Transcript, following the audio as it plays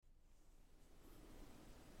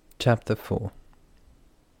Chapter 4.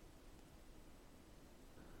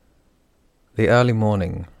 The early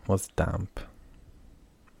morning was damp.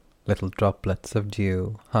 Little droplets of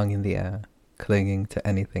dew hung in the air, clinging to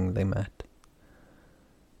anything they met.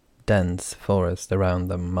 Dense forest around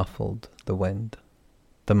them muffled the wind.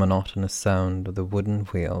 The monotonous sound of the wooden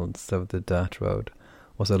wheels of the dirt road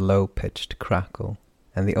was a low-pitched crackle,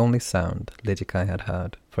 and the only sound Lidikai had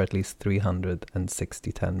heard for at least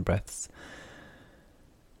 360 breaths.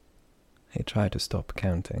 He tried to stop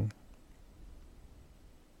counting.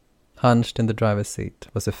 Hunched in the driver's seat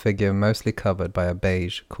was a figure mostly covered by a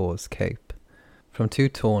beige coarse cape. From two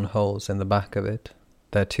torn holes in the back of it,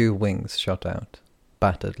 their two wings shot out,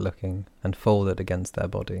 battered-looking, and folded against their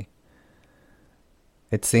body.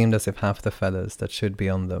 It seemed as if half the feathers that should be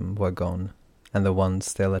on them were gone, and the ones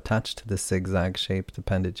still attached to the zigzag-shaped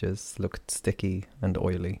appendages looked sticky and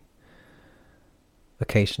oily.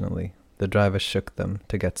 Occasionally, the driver shook them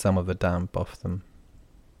to get some of the damp off them.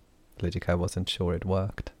 Lidikai wasn't sure it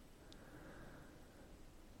worked.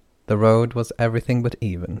 The road was everything but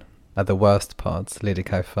even. At the worst parts,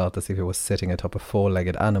 Lidikai felt as if he was sitting atop a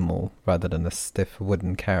four-legged animal rather than a stiff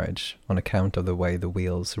wooden carriage, on account of the way the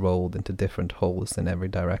wheels rolled into different holes in every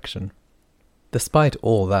direction. Despite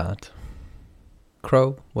all that,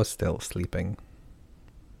 Crow was still sleeping.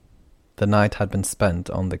 The night had been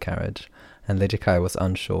spent on the carriage, and Lidikai was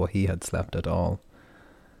unsure he had slept at all.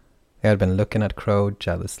 He had been looking at Crow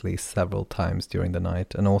jealously several times during the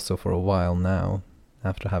night, and also for a while now,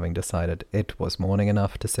 after having decided it was morning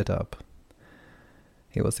enough to sit up.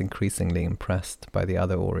 He was increasingly impressed by the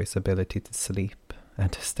other Ori's ability to sleep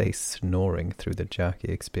and to stay snoring through the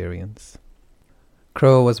jerky experience.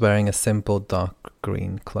 Crow was wearing a simple dark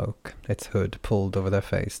green cloak, its hood pulled over their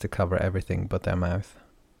face to cover everything but their mouth.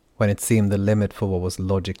 When it seemed the limit for what was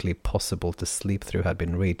logically possible to sleep through had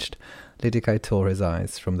been reached, Lidikai tore his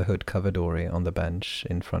eyes from the hood-covered Ori on the bench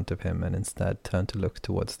in front of him and instead turned to look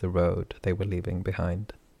towards the road they were leaving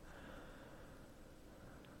behind.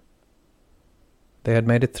 They had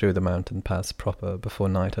made it through the mountain pass proper before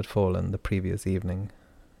night had fallen the previous evening.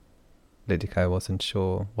 Lidikai wasn't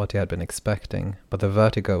sure what he had been expecting, but the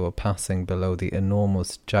vertigo of passing below the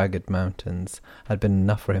enormous jagged mountains had been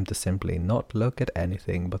enough for him to simply not look at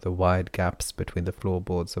anything but the wide gaps between the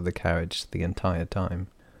floorboards of the carriage the entire time.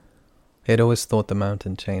 He had always thought the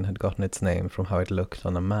mountain chain had gotten its name from how it looked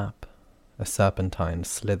on a map, a serpentine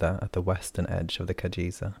slither at the western edge of the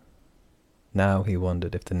Kajiza. Now he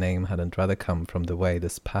wondered if the name hadn't rather come from the way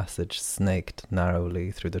this passage snaked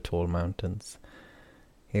narrowly through the tall mountains.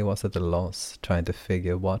 He was at a loss, trying to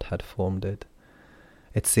figure what had formed it.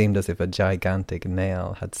 It seemed as if a gigantic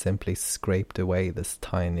nail had simply scraped away this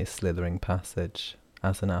tiny slithering passage,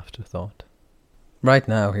 as an afterthought. Right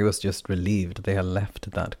now he was just relieved they had left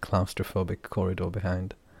that claustrophobic corridor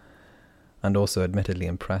behind, and also admittedly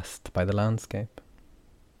impressed by the landscape.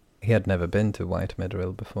 He had never been to White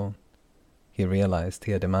Manarym before. He realized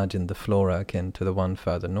he had imagined the flora akin to the one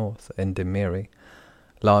further north, in Dimiri,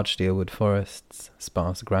 large dealwood forests,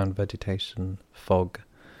 sparse ground vegetation, fog.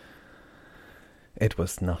 It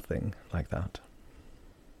was nothing like that.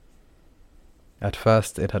 At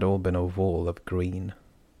first it had all been a wall of green,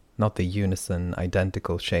 not the unison,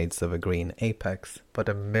 identical shades of a green apex, but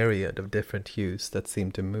a myriad of different hues that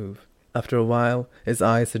seemed to move. After a while, his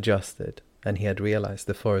eyes adjusted, and he had realized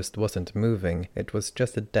the forest wasn't moving, it was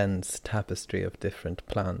just a dense tapestry of different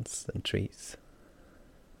plants and trees.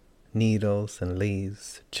 Needles and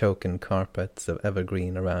leaves, choken carpets of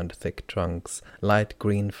evergreen around thick trunks, light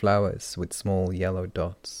green flowers with small yellow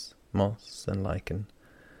dots, moss and lichen.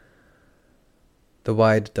 The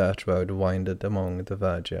wide dirt road winded among the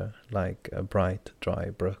verdure like a bright, dry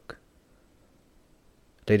brook.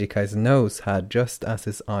 Lidikai's nose had, just as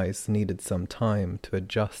his eyes needed some time to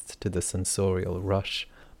adjust to the sensorial rush,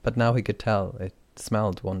 but now he could tell it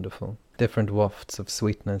smelled wonderful. Different wafts of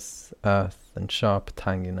sweetness, earth, and sharp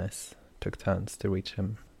tanginess took turns to reach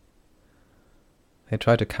him. He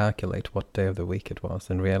tried to calculate what day of the week it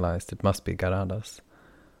was and realized it must be Garadas,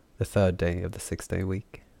 the third day of the 6-day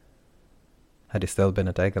week. Had he still been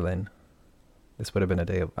at Egelin, this would have been a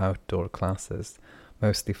day of outdoor classes,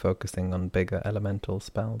 mostly focusing on bigger elemental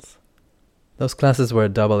spells. Those classes were a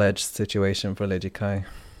double-edged situation for Lidikai.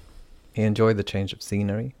 He enjoyed the change of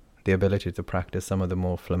scenery, the ability to practice some of the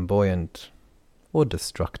more flamboyant, or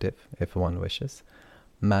destructive, if one wishes,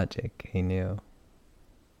 magic he knew.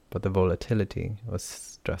 But the volatility was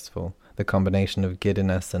stressful, the combination of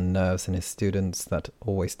giddiness and nerves in his students that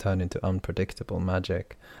always turned into unpredictable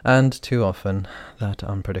magic, and too often that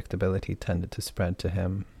unpredictability tended to spread to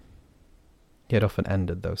him. He had often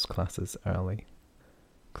ended those classes early.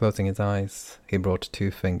 Closing his eyes, he brought 2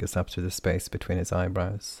 fingers up to the space between his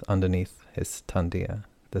eyebrows, underneath his tandia,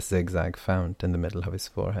 the zigzag fount in the middle of his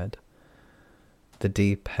forehead. The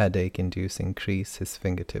deep headache-inducing crease his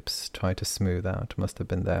fingertips tried to smooth out must have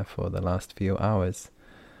been there for the last few hours,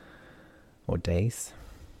 or days,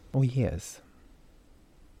 or years.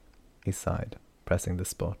 He sighed, pressing the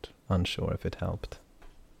spot, unsure if it helped.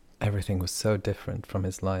 Everything was so different from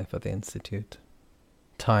his life at the Institute.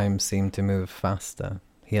 Time seemed to move faster.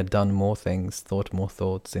 He had done more things, thought more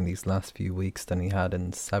thoughts in these last few weeks than he had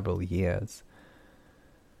in several years.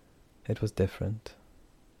 It was different,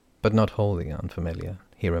 but not wholly unfamiliar,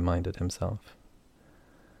 he reminded himself.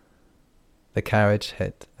 The carriage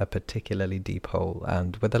hit a particularly deep hole,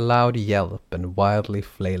 and with a loud yelp and wildly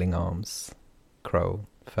flailing arms, Crow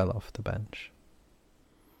fell off the bench.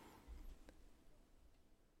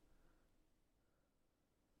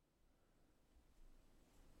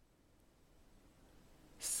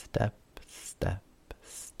 Step, step,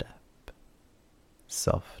 step.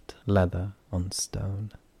 Soft leather on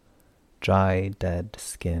stone. Dry, dead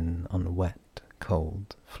skin on wet,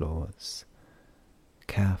 cold floors.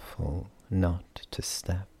 Careful not to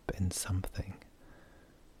step in something.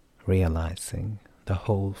 Realizing the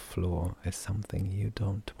whole floor is something you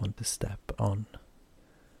don't want to step on.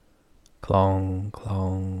 Clong,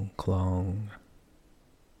 clong, clong.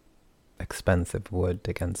 Expensive wood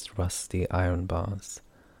against rusty iron bars.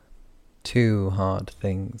 2 hard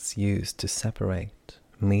things used to separate,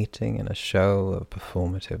 meeting in a show of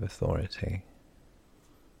performative authority.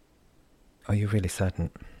 Are you really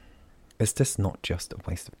certain? Is this not just a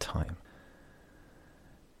waste of time?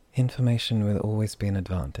 Information will always be an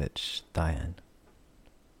advantage, Diane.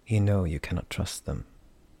 You know you cannot trust them.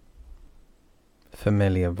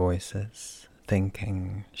 Familiar voices,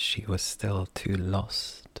 thinking she was still too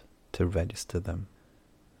lost to register them.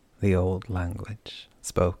 The old language,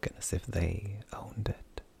 spoken as if they owned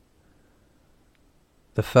it.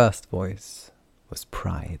 The first voice was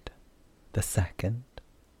pride. The second,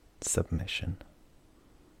 submission.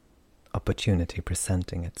 Opportunity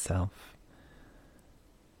presenting itself.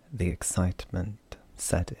 The excitement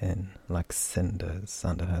set in like cinders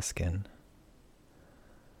under her skin.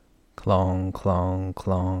 Clong, clong,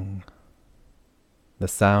 clong. The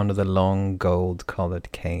sound of the long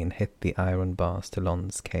gold-collared cane hit the iron bars to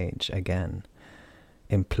Lon's cage again,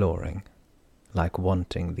 imploring, like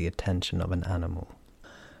wanting the attention of an animal.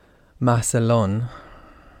 Master Lon,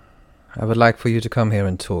 I would like for you to come here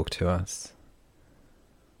and talk to us.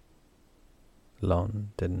 Lon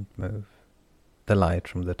didn't move. The light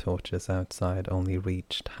from the torches outside only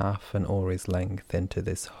reached half an ori's length into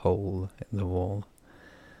this hole in the wall.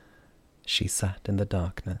 She sat in the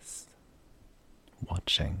darkness,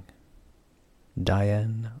 watching.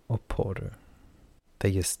 Diane or Porter,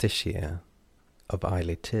 the justiciar of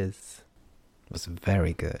Eiley Tis, was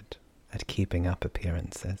very good at keeping up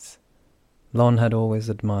appearances. Lon had always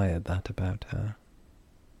admired that about her.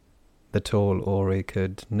 The tall Ori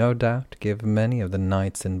could no doubt give many of the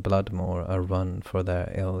knights in Bloodmoor a run for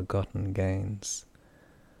their ill-gotten gains.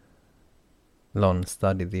 Lon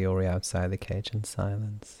studied the Ori outside the cage in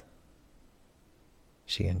silence.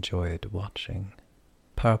 She enjoyed watching.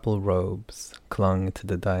 Purple robes clung to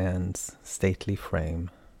the Diane's stately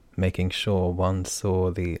frame, making sure one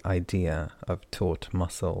saw the idea of taut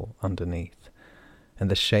muscle underneath,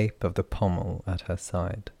 and the shape of the pommel at her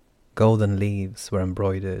side. Golden leaves were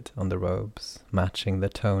embroidered on the robes, matching the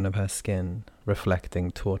tone of her skin,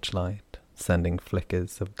 reflecting torchlight, sending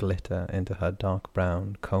flickers of glitter into her dark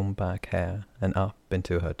brown comb-back hair and up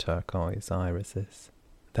into her turquoise irises.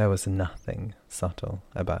 There was nothing subtle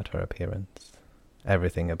about her appearance.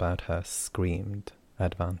 Everything about her screamed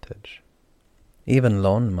advantage. Even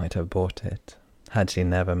Lon might have bought it, had she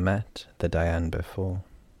never met the Diane before.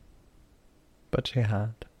 But she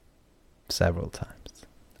had, several times.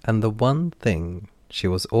 And the one thing she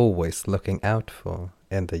was always looking out for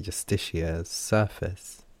in the justiciar's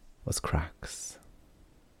surface was cracks.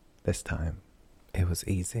 This time, it was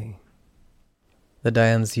easy. The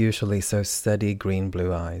Diane's usually so steady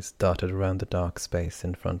green-blue eyes darted around the dark space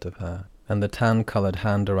in front of her, and the tan-coloured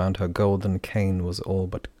hand around her golden cane was all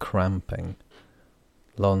but cramping.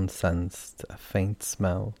 Lon sensed a faint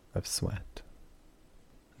smell of sweat,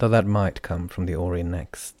 though that might come from the Ori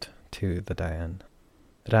next to the Diane.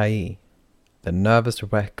 Rai, the nervous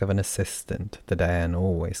wreck of an assistant the Diane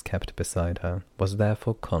always kept beside her, was there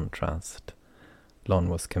for contrast. Lon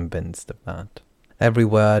was convinced of that. Every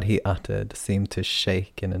word he uttered seemed to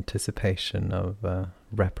shake in anticipation of a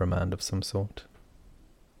reprimand of some sort.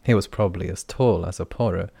 He was probably as tall as a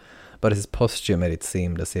Porter, but his posture made it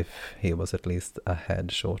seem as if he was at least a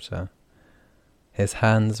head shorter. His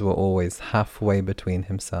hands were always halfway between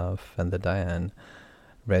himself and the Diane,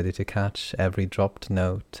 ready to catch every dropped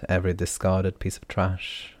note, every discarded piece of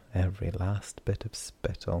trash, every last bit of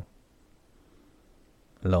spittle.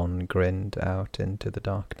 Lon grinned out into the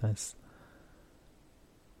darkness.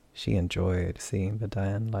 She enjoyed seeing the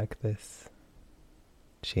Diane like this.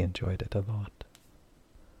 She enjoyed it a lot.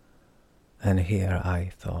 And here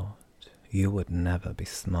I thought you would never be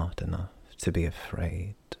smart enough to be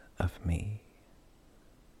afraid of me,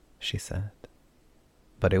 she said.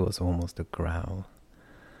 But it was almost a growl.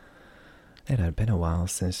 It had been a while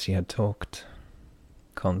since she had talked.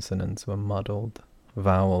 Consonants were muddled,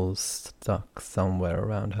 vowels stuck somewhere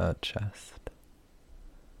around her chest.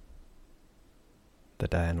 The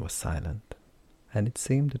Diane was silent, and it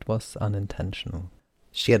seemed it was unintentional.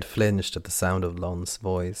 She had flinched at the sound of Lon's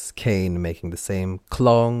voice, cane making the same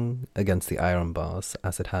clong against the iron bars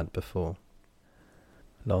as it had before.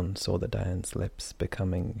 Lon saw the Diane's lips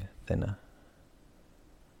becoming thinner.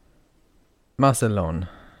 Master Lon,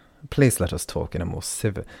 please let us talk in a more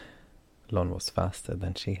civil... Lon was faster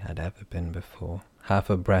than she had ever been before. Half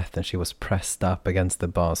a breath and she was pressed up against the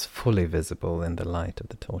bars, fully visible in the light of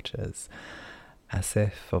the torches. As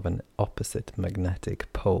if of an opposite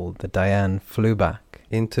magnetic pole, the Diane flew back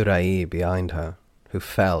into Rai behind her, who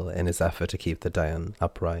fell in his effort to keep the Diane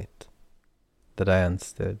upright. The Diane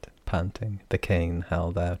stood, panting, the cane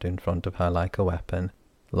held out in front of her like a weapon.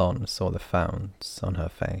 Lon saw the founts on her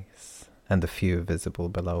face, and the few visible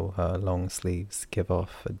below her long sleeves give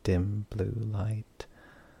off a dim blue light.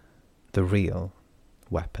 The real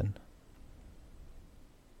weapon.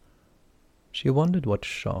 She wondered what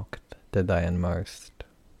shocked the Diane most.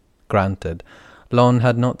 Granted, Lon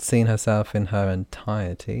had not seen herself in her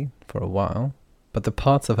entirety for a while, but the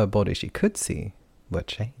parts of her body she could see were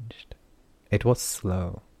changed. It was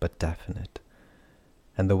slow, but definite,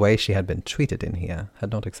 and the way she had been treated in here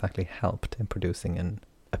had not exactly helped in producing an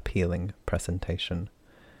appealing presentation.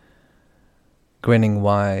 Grinning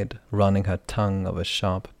wide, running her tongue over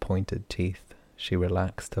sharp pointed teeth, she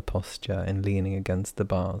relaxed her posture in leaning against the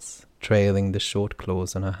bars, trailing the short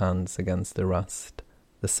claws on her hands against the rust.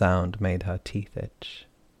 The sound made her teeth itch.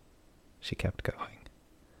 She kept going.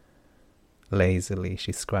 Lazily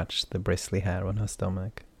she scratched the bristly hair on her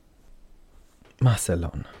stomach. Master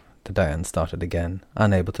Lon, the Diane started again,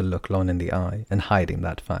 unable to look Lon in the eye, and hiding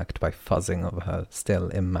that fact by fuzzing over her still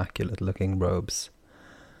immaculate-looking robes.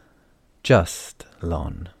 Just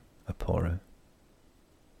Lon, Aporo.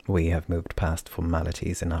 We have moved past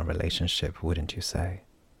formalities in our relationship, wouldn't you say?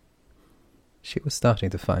 She was starting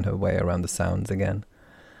to find her way around the sounds again.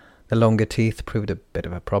 The longer teeth proved a bit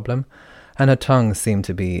of a problem, and her tongue seemed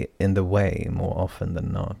to be in the way more often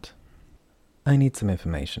than not. I need some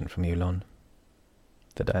information from you, Lon.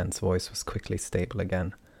 The Diane's voice was quickly stable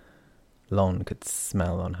again. Lon could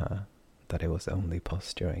smell on her that it was only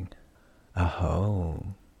posturing. Oh,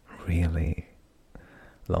 really?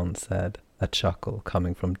 Lon said, a chuckle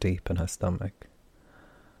coming from deep in her stomach.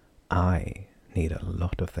 I need a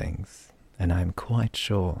lot of things, and I'm quite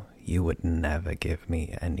sure you would never give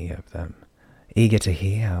me any of them. Eager to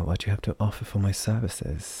hear what you have to offer for my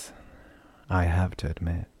services, I have to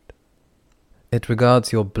admit. It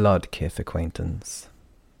regards your blood-kith acquaintance.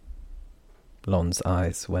 Lon's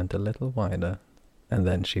eyes went a little wider, and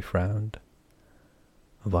then she frowned.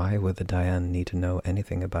 Why would the Diane need to know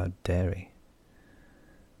anything about dairy?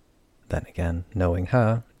 Then again, knowing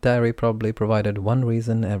her, dairy probably provided one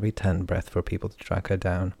reason every 10 breath for people to track her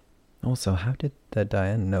down. Also, how did the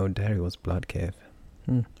Diane know dairy was blood-kith?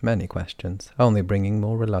 Many questions, only bringing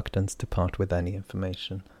more reluctance to part with any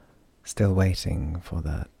information. Still waiting for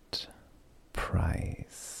that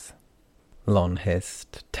prize. Lon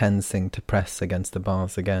hissed, tensing to press against the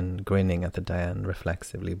bars again, grinning at the Diane,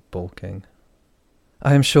 reflexively balking.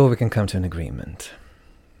 I am sure we can come to an agreement.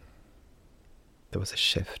 There was a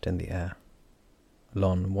shift in the air.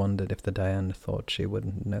 Lon wondered if the Diane thought she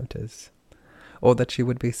wouldn't notice, or that she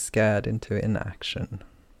would be scared into inaction.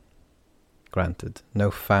 Granted,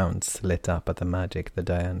 no founts lit up at the magic the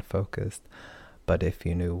Diane focused, but if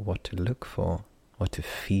you knew what to look for, what to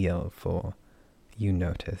feel for, you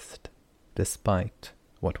noticed, despite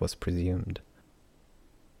what was presumed.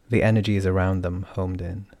 The energies around them homed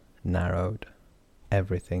in, narrowed.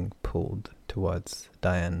 Everything pulled towards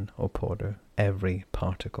Diane or Porter, every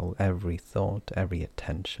particle, every thought, every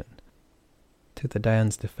attention. To the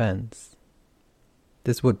Diane's defense,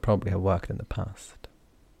 this would probably have worked in the past.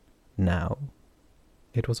 Now,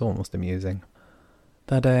 it was almost amusing.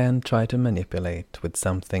 That Diane tried to manipulate with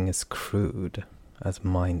something as crude as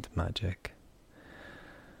mind magic.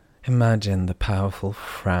 Imagine the powerful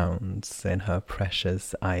frowns in her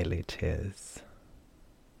precious eyelid tears,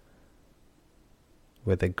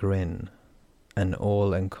 with a grin. An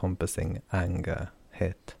all-encompassing anger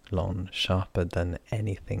hit Lon sharper than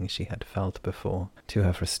anything she had felt before. To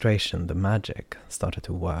her frustration, the magic started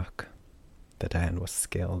to work. The Dayan was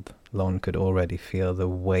skilled. Lon could already feel the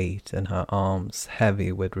weight in her arms,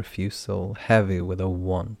 heavy with refusal, heavy with a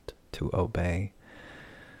want to obey.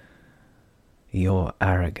 "Your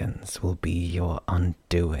arrogance will be your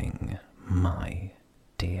undoing, my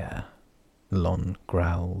dear," Lon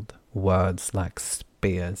growled, words like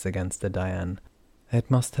spears against the Dayan. It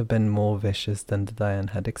must have been more vicious than the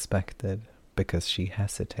Dayan had expected, because she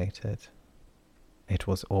hesitated. It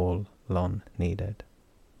was all Lon needed.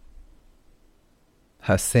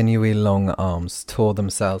 Her sinewy long arms tore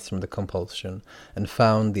themselves from the compulsion and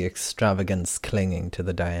found the extravagance clinging to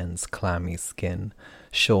the Dayan's clammy skin.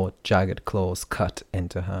 Short, jagged claws cut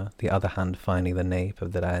into her, the other hand finding the nape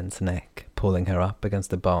of the Dayan's neck, pulling her up against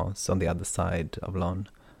the bars on the other side of Lon.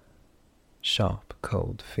 Sharp,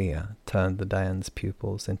 cold fear turned the Dayan's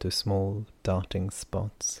pupils into small, darting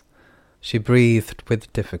spots. She breathed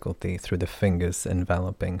with difficulty through the fingers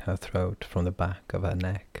enveloping her throat from the back of her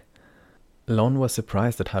neck. Lon was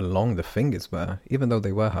surprised at how long the fingers were, even though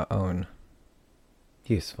they were her own.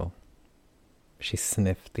 Useful. She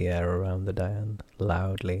sniffed the air around the Dayan,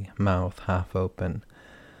 loudly, mouth half open,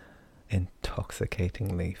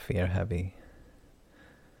 intoxicatingly fear-heavy.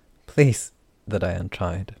 "Please," the Dayan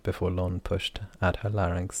tried, before Lon pushed at her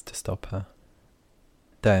larynx to stop her.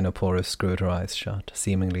 Dianopora screwed her eyes shut,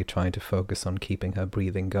 seemingly trying to focus on keeping her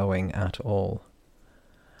breathing going at all.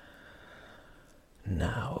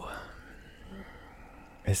 "Now,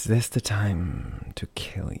 is this the time to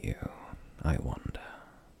kill you, I wonder?"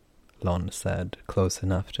 Lon said, close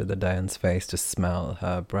enough to the Dayan's face to smell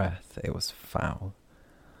her breath. It was foul.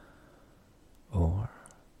 "Or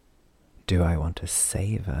do I want to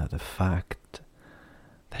savor the fact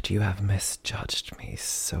that you have misjudged me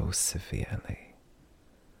so severely?"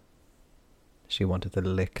 She wanted to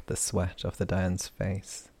lick the sweat off the Dayan's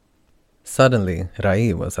face. Suddenly,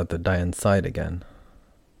 Rai was at the Dayan's side again.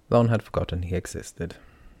 Lon had forgotten he existed.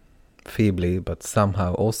 Feebly, but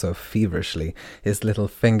somehow also feverishly, his little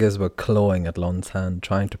fingers were clawing at Lon's hand,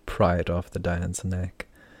 trying to pry it off the Dayan's neck.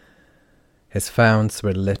 His fangs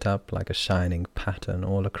were lit up like a shining pattern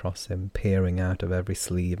all across him, peering out of every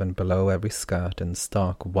sleeve and below every skirt in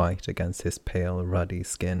stark white against his pale, ruddy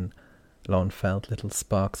skin. Lon felt little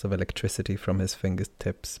sparks of electricity from his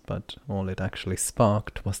fingertips, but all it actually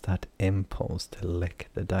sparked was that impulse to lick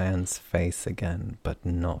the Dayan's face again, but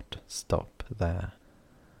not stop there.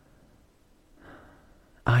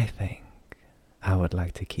 "I think I would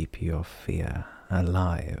like to keep your fear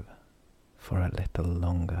alive for a little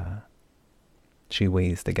longer." She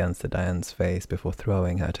wheezed against the Dayan's face before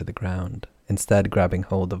throwing her to the ground, instead grabbing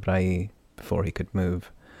hold of Rai before he could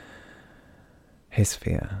move. His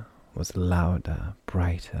fear was louder,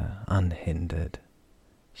 brighter, unhindered.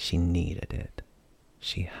 She needed it.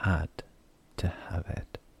 She had to have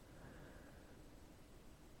it.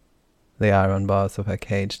 The iron bars of her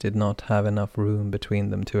cage did not have enough room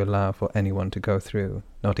between them to allow for anyone to go through,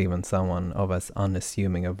 not even someone of as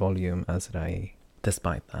unassuming a volume as Rai.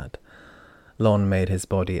 Despite that, Lon made his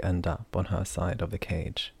body end up on her side of the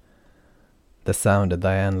cage. The sound that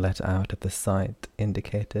Dayan let out at the sight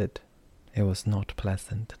indicated it was not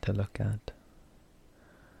pleasant to look at.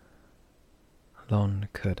 Lon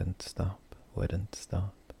couldn't stop, wouldn't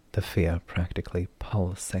stop. The fear practically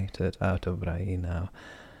pulsated out of Rai now,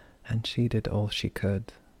 and she did all she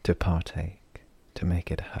could to partake, to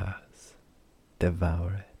make it hers,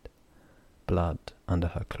 devour it. Blood under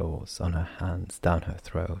her claws, on her hands, down her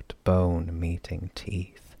throat, bone meeting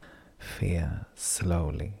teeth, fear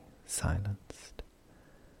slowly silenced.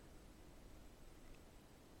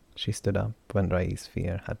 She stood up when Rai's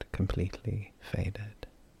fear had completely faded.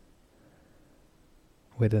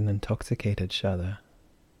 With an intoxicated shudder,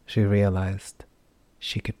 she realized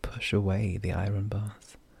she could push away the iron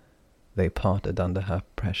bars. They parted under her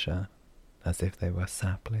pressure as if they were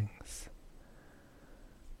saplings.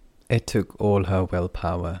 It took all her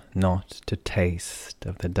willpower not to taste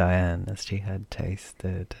of the Dayan as she had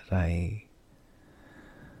tasted Rai.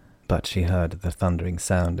 But she heard the thundering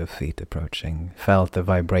sound of feet approaching, felt the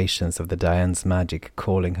vibrations of the Dayan's magic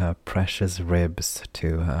calling her precious ribs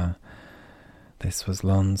to her. This was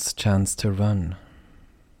Lon's chance to run,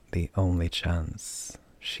 the only chance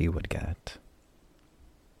she would get.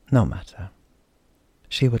 No matter.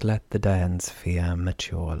 She would let the Dayan's fear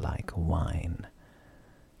mature like wine.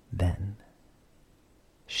 Then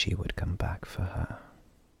she would come back for her.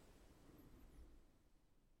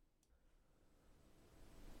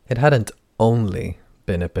 It hadn't only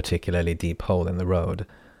been a particularly deep hole in the road.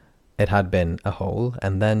 It had been a hole,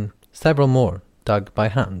 and then several more, dug by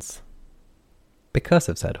hands. Because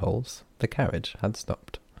of said holes, the carriage had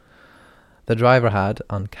stopped. The driver had,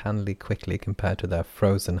 uncannily quickly compared to their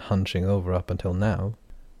frozen hunching over up until now,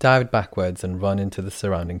 dived backwards and run into the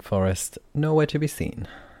surrounding forest, nowhere to be seen.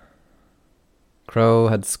 Crow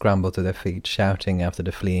had scrambled to their feet, shouting after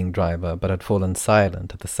the fleeing driver, but had fallen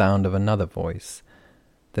silent at the sound of another voice,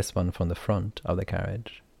 this one from the front of the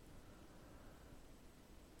carriage.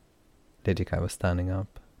 Lidikai was standing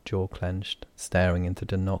up, jaw clenched, staring into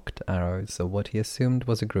the knocked arrows of what he assumed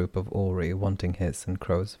was a group of Ori wanting his and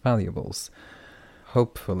Crow's valuables.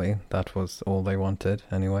 Hopefully that was all they wanted,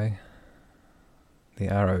 anyway. The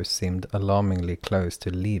arrows seemed alarmingly close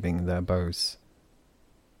to leaving their bows.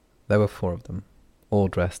 There were 4 of them, all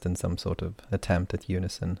dressed in some sort of attempt at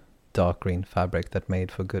unison, dark green fabric that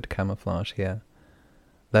made for good camouflage here.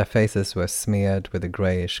 Their faces were smeared with a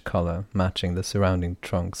greyish colour, matching the surrounding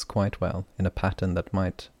trunks quite well, in a pattern that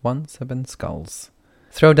might once have been skulls.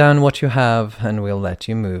 "Throw down what you have, and we'll let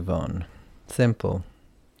you move on. Simple,"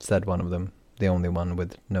 said one of them, the only one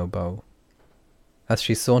with no bow. As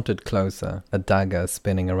she sauntered closer, a dagger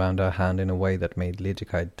spinning around her hand in a way that made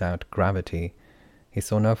Lidikai doubt gravity, he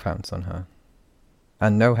saw no founts on her.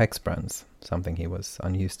 And no hexbrands, something he was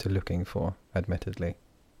unused to looking for, admittedly.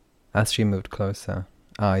 As she moved closer,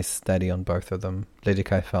 eyes steady on both of them,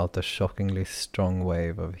 Lidikai felt a shockingly strong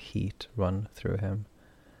wave of heat run through him.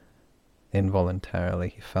 Involuntarily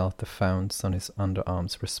he felt the founts on his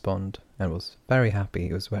underarms respond, and was very happy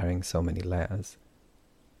he was wearing so many layers.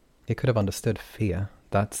 He could have understood fear,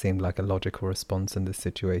 that seemed like a logical response in this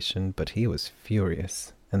situation, but he was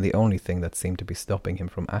furious, and the only thing that seemed to be stopping him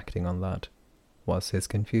from acting on that was his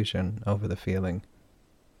confusion over the feeling.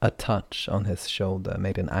 A touch on his shoulder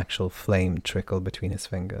made an actual flame trickle between his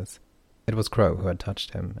fingers. It was Crow who had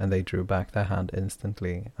touched him, and they drew back their hand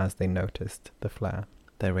instantly as they noticed the flare.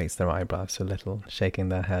 They raised their eyebrows a little, shaking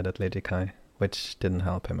their head at Lidikai, which didn't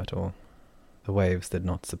help him at all. The waves did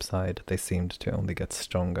not subside, they seemed to only get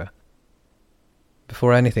stronger.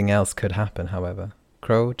 Before anything else could happen, however,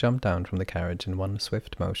 Crow jumped down from the carriage in one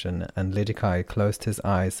swift motion, and Lidikai closed his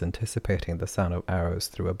eyes, anticipating the sound of arrows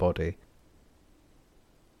through a body.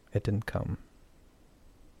 It didn't come.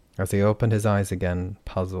 As he opened his eyes again,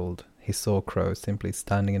 puzzled, he saw Crow simply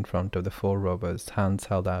standing in front of the 4 robbers, hands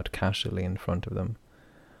held out casually in front of them.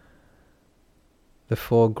 The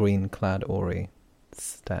 4 green-clad Ori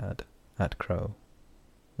stared at Crow,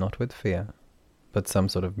 not with fear, but some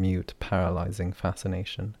sort of mute, paralyzing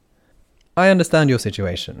fascination. "I understand your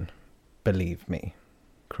situation, believe me,"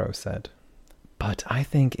 Crow said, "but I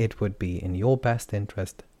think it would be in your best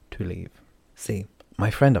interest to leave. See, my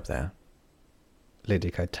friend up there."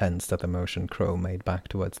 Lidikai tensed at the motion Crow made back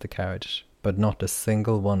towards the carriage, but not a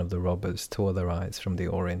single one of the robbers tore their eyes from the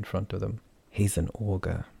Ori in front of them. "He's an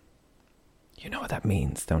augur. You know what that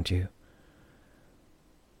means, don't you?"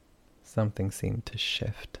 Something seemed to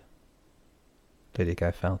shift.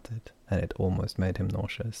 Lidikai felt it, and it almost made him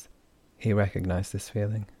nauseous. He recognized this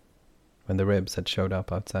feeling, when the ribs had showed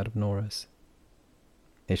up outside of Nora's.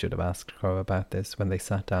 He should have asked Crow about this when they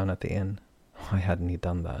sat down at the inn. Why hadn't he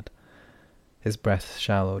done that? His breath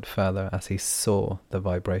shallowed further as he saw the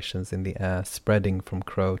vibrations in the air spreading from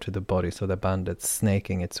Crow to the bodies of the bandits,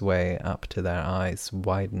 snaking its way up to their eyes,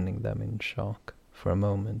 widening them in shock. For a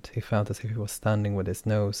moment, he felt as if he was standing with his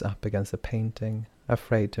nose up against a painting,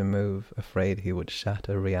 afraid to move, afraid he would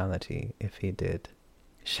shatter reality if he did.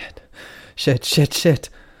 "Shit, shit, shit, shit,"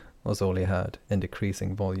 was all he heard, in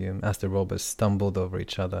decreasing volume, as the robbers stumbled over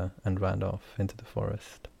each other and ran off into the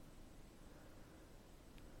forest.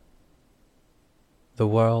 The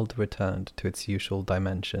world returned to its usual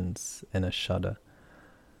dimensions in a shudder.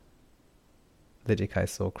 Lidikai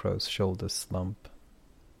saw Crow's shoulders slump.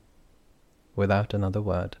 Without another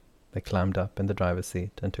word, they climbed up in the driver's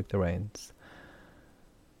seat and took the reins.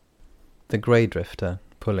 The grey drifter,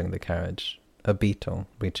 pulling the carriage, a beetle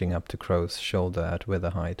reaching up to Crow's shoulder at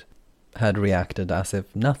wither height, had reacted as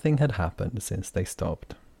if nothing had happened since they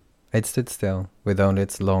stopped. It stood still, with only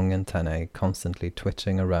its long antennae constantly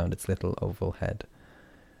twitching around its little oval head.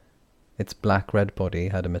 Its black-red body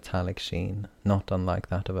had a metallic sheen, not unlike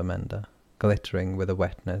that of a mender, glittering with the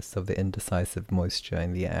wetness of the indecisive moisture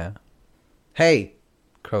in the air. "Hey!"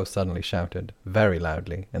 Crow suddenly shouted, very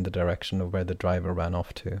loudly, in the direction of where the driver ran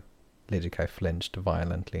off to. Lidikai flinched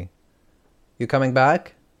violently. "You coming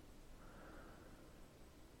back?"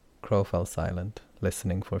 Crow fell silent,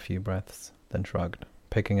 listening for a few breaths, then shrugged,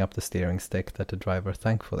 picking up the steering stick that the driver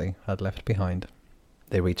thankfully had left behind.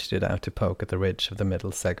 They reached it out to poke at the ridge of the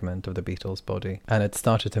middle segment of the beetle's body, and it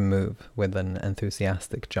started to move with an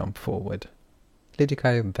enthusiastic jump forward.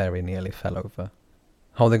 Lidikai very nearly fell over.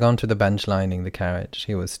 Holding on to the bench lining the carriage,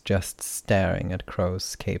 he was just staring at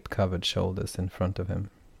Crow's cape-covered shoulders in front of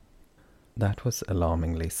him. "That was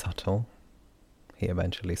alarmingly subtle," he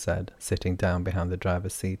eventually said, sitting down behind the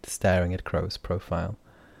driver's seat, staring at Crow's profile.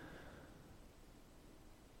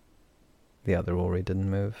 The other Ori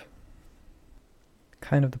didn't move.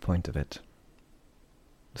 "Kind of the point of it.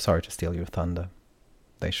 Sorry to steal your thunder."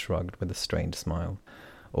 They shrugged with a strange smile.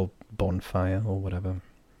 Or bonfire, or whatever.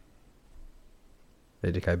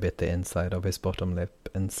 Lidikai bit the inside of his bottom lip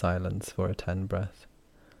in silence for a 10 breath.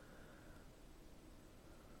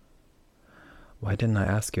 "Why didn't I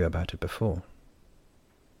ask you about it before?"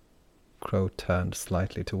 Crow turned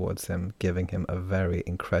slightly towards him, giving him a very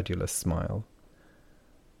incredulous smile.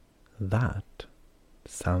 "That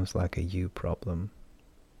sounds like a you problem."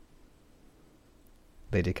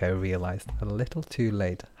 Lidikai realized a little too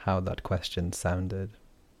late how that question sounded.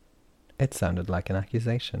 It sounded like an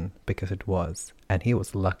accusation, because it was, and he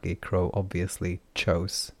was lucky Crow obviously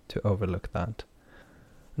chose to overlook that.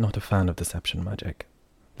 "Not a fan of deception magic,"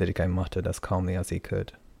 Lidikai muttered as calmly as he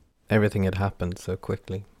could. Everything had happened so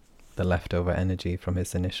quickly. The leftover energy from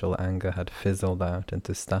his initial anger had fizzled out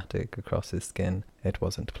into static across his skin. It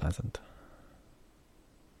wasn't pleasant.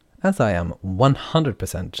 "As I am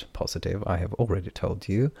 100% positive I have already told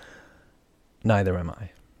you, neither am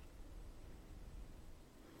I."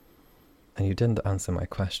 "And you didn't answer my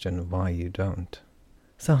question why you don't."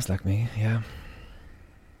 "Sounds like me, yeah."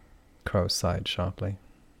 Crow sighed sharply.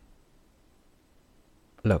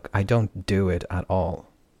 "Look, I don't do it at all,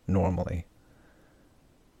 normally.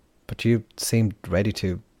 But you seemed ready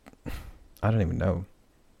to... I don't even know.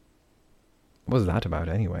 What was that about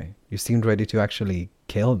anyway? You seemed ready to actually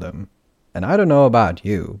kill them. And I don't know about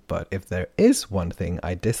you, but if there is one thing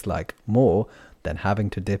I dislike more than having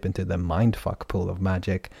to dip into the mindfuck pool of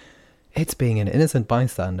magic, it's being an innocent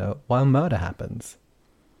bystander while murder happens."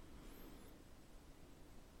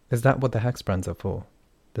 "Is that what the hexbrands are for?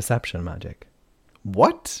 Deception magic?"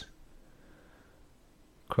 "What?"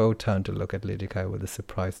 Crow turned to look at Lidikai with a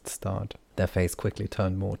surprised start. Their face quickly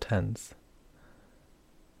turned more tense.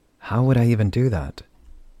 "How would I even do that?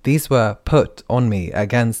 These were put on me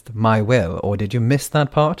against my will, or did you miss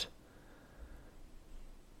that part?"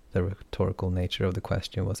 The rhetorical nature of the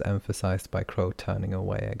question was emphasized by Crow turning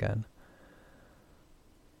away again.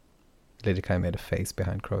 Lidikai made a face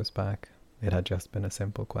behind Crow's back. It had just been a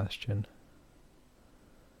simple question.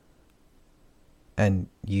 "And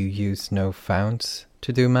you use no founts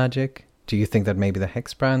to do magic? Do you think that maybe the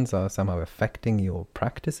hexbrands are somehow affecting your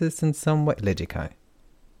practices in some way?" "Lidikai,"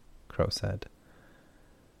 Crow said.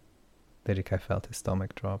 Lidikai felt his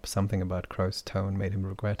stomach drop. Something about Crow's tone made him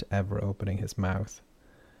regret ever opening his mouth.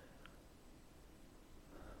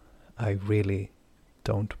 "I really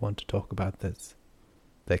don't want to talk about this,"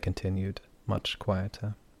 they continued, much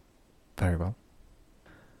quieter. "Very well."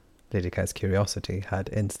 Lidikai's curiosity had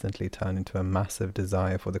instantly turned into a massive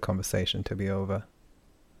desire for the conversation to be over.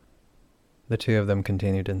 The two of them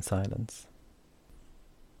continued in silence.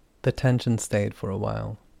 The tension stayed for a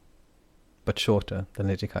while, but shorter than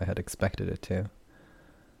Lidikai had expected it to,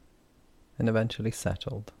 and eventually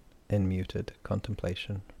settled in muted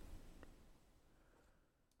contemplation.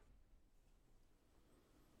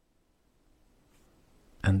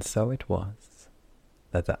 And so it was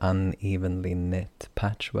that the unevenly knit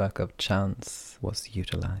patchwork of chance was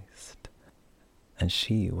utilized, and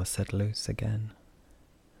she was set loose again.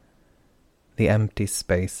 The empty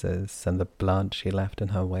spaces and the blood she left in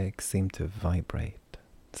her wake seemed to vibrate,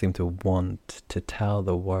 seemed to want to tell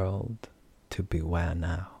the world to beware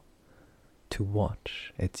now, to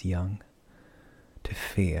watch its young, to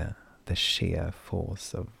fear the sheer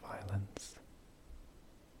force of violence.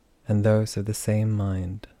 And those of the same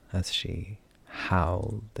mind as she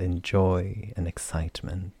howled in joy and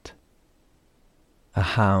excitement. A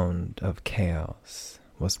hound of chaos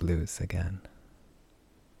was loose again,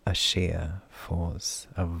 a sheer force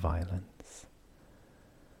of violence.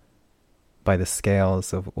 By the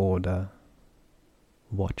scales of order,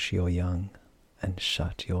 watch your young and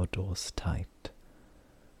shut your doors tight.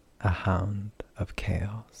 A hound of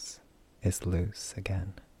chaos is loose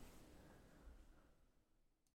again.